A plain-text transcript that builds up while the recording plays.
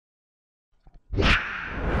The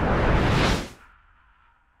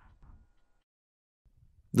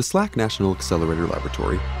SLAC National Accelerator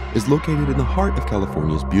Laboratory is located in the heart of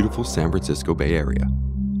California's beautiful San Francisco Bay Area.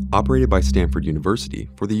 Operated by Stanford University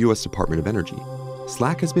for the U.S. Department of Energy,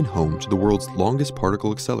 SLAC has been home to the world's longest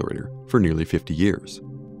particle accelerator for nearly 50 years.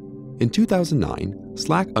 In 2009,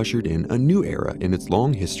 SLAC ushered in a new era in its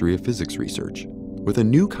long history of physics research with a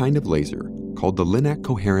new kind of laser called the Linac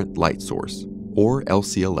Coherent Light Source, or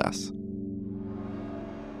LCLS.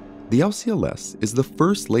 The LCLS is the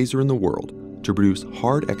first laser in the world to produce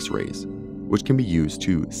hard X-rays, which can be used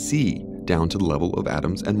to see down to the level of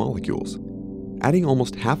atoms and molecules. Adding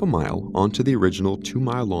almost half a mile onto the original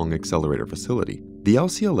 2-mile-long accelerator facility, the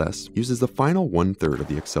LCLS uses the final 1/3 of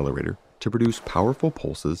the accelerator to produce powerful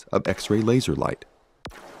pulses of X-ray laser light.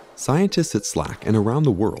 Scientists at SLAC and around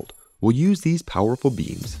the world will use these powerful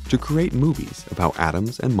beams to create movies of how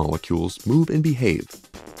atoms and molecules move and behave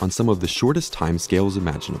on some of the shortest timescales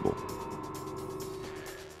imaginable.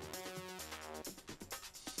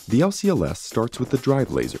 The LCLS starts with the drive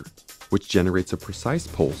laser, which generates a precise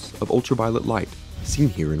pulse of ultraviolet light, seen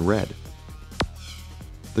here in red.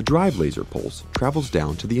 The drive laser pulse travels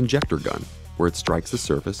down to the injector gun, where it strikes the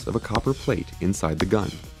surface of a copper plate inside the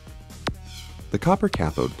gun. The copper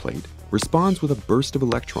cathode plate responds with a burst of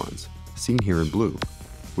electrons, seen here in blue,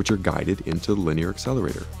 which are guided into the linear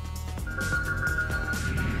accelerator.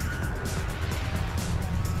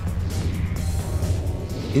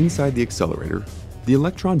 Inside the accelerator, the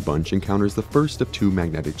electron bunch encounters the first of 2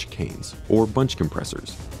 magnetic chicanes, or bunch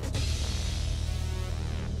compressors.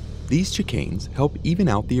 These chicanes help even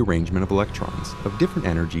out the arrangement of electrons of different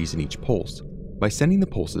energies in each pulse by sending the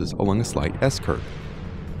pulses along a slight S-curve.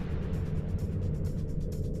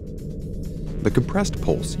 The compressed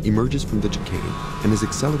pulse emerges from the chicane and is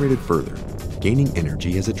accelerated further, gaining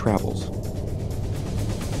energy as it travels.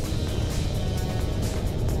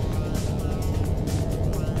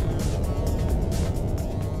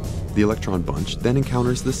 The electron bunch then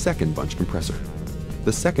encounters the second bunch compressor.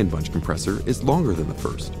 The second bunch compressor is longer than the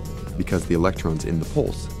first, because the electrons in the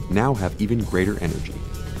pulse now have even greater energy.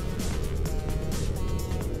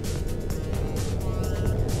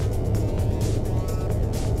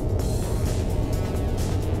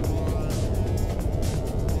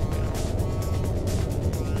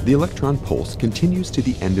 The electron pulse continues to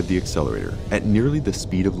the end of the accelerator at nearly the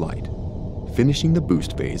speed of light, finishing the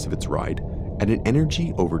boost phase of its ride at an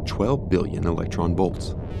energy over 12 billion electron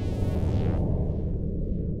volts.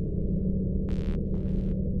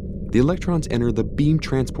 The electrons enter the beam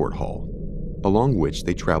transport hall, along which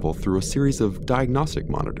they travel through a series of diagnostic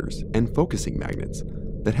monitors and focusing magnets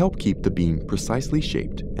that help keep the beam precisely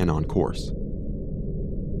shaped and on course.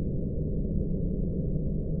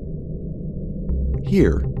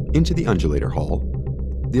 Here, into the undulator hall,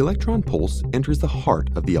 the electron pulse enters the heart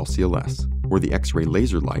of the LCLS, where the X-ray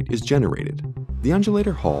laser light is generated. The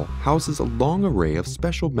undulator hall houses a long array of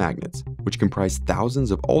special magnets, which comprise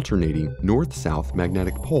thousands of alternating north-south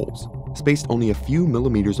magnetic poles, spaced only a few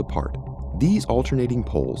millimeters apart. These alternating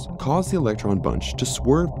poles cause the electron bunch to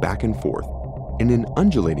swerve back and forth in an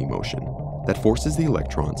undulating motion that forces the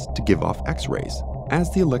electrons to give off X-rays.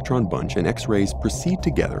 As the electron bunch and X-rays proceed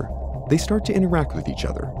together, they start to interact with each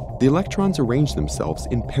other. The electrons arrange themselves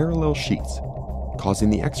in parallel sheets, causing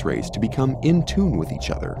the X-rays to become in tune with each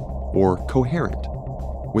other, or coherent,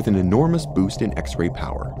 with an enormous boost in X-ray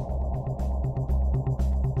power.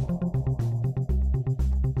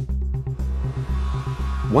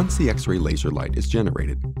 Once the X-ray laser light is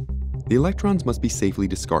generated, the electrons must be safely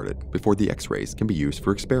discarded before the X-rays can be used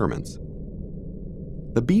for experiments.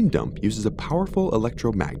 The beam dump uses a powerful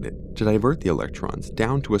electromagnet to divert the electrons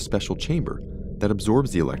down to a special chamber that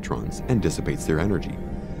absorbs the electrons and dissipates their energy.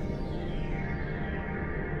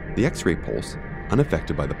 The X-ray pulse,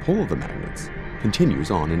 unaffected by the pull of the magnets,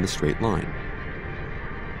 continues on in a straight line.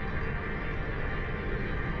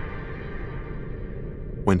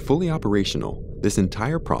 When fully operational, this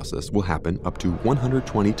entire process will happen up to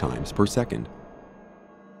 120 times per second.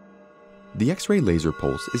 The X-ray laser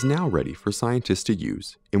pulse is now ready for scientists to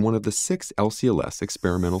use in one of the 6 LCLS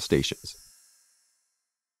experimental stations.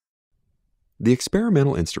 The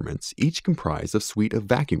experimental instruments each comprise a suite of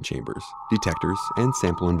vacuum chambers, detectors, and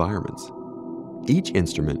sample environments. Each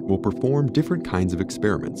instrument will perform different kinds of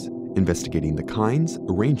experiments, investigating the kinds,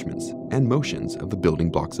 arrangements, and motions of the building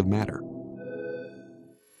blocks of matter.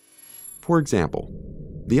 For example,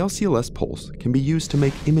 the LCLS pulse can be used to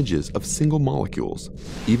make images of single molecules,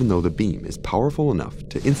 even though the beam is powerful enough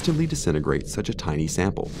to instantly disintegrate such a tiny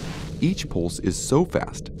sample. Each pulse is so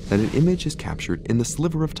fast that an image is captured in the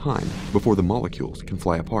sliver of time before the molecules can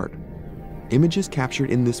fly apart. Images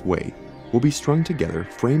captured in this way will be strung together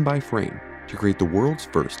frame by frame to create the world's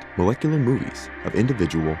first molecular movies of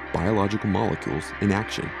individual biological molecules in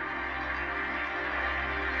action.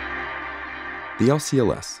 The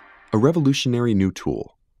LCLS, a revolutionary new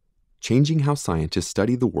tool, changing how scientists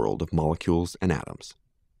study the world of molecules and atoms.